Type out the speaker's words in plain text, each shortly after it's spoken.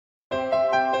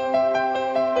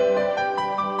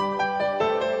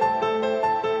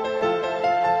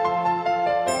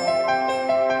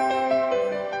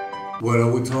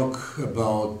talk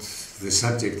about the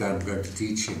subject I'm going to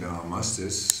teach in our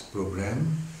master's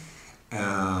program.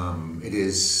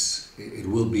 It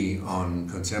will be on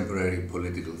contemporary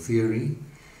political theory,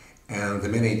 and the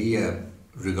main idea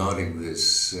regarding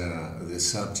this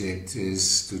subject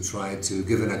is to try to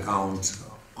give an account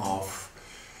of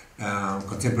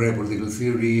contemporary political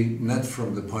theory, not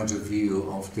from the point of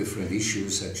view of different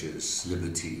issues such as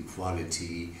liberty,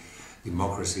 equality,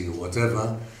 democracy, or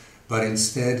whatever, but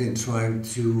instead in trying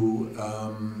to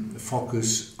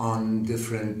focus on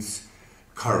different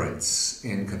currents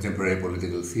in contemporary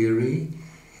political theory,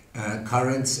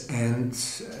 currents and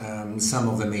some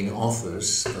of the main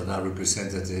authors that are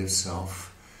representatives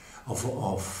of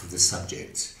the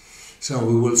subject. So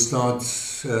we will start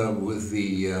with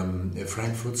the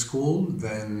Frankfurt School,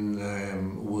 then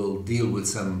we'll deal with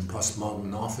some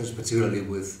postmodern authors, particularly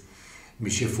with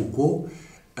Michel Foucault.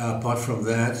 Apart from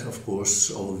that, of course,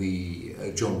 all the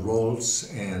John Rawls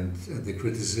and the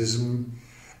criticism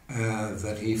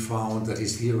that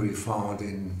his theory found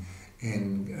in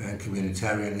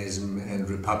communitarianism and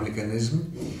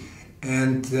republicanism.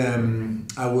 And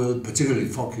I will particularly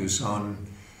focus on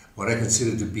what I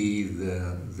consider to be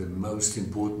the most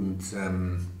important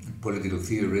political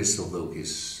theorist, although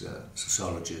he's a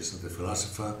sociologist and a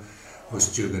philosopher, was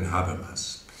Jürgen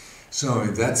Habermas. So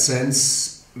in that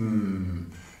sense,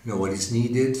 what is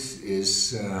needed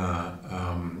is a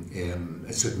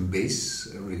certain base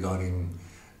regarding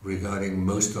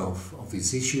most of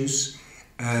these issues,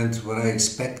 and what I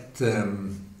expect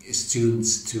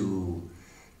students to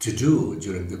do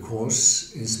during the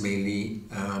course is mainly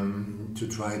to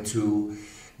try to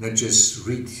not just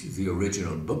read the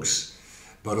original books,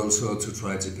 but also to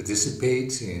try to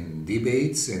participate in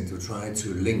debates and to try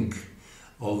to link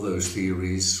all those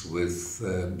theories with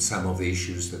some of the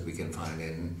issues that we can find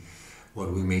in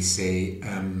what we may say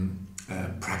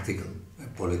practical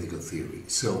political theory.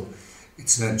 So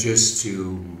it's not just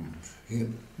to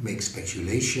make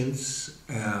speculations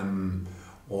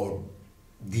or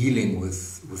dealing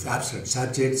with abstract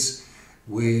subjects.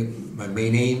 My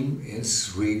main aim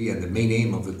is really, and the main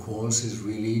aim of the course is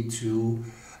really to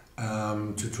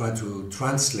try to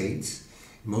translate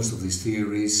most of these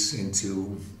theories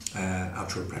into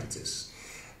actual practice,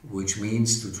 which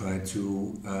means to try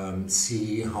to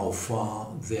see how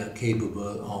far they are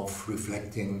capable of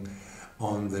reflecting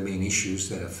on the main issues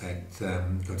that affect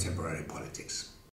contemporary politics.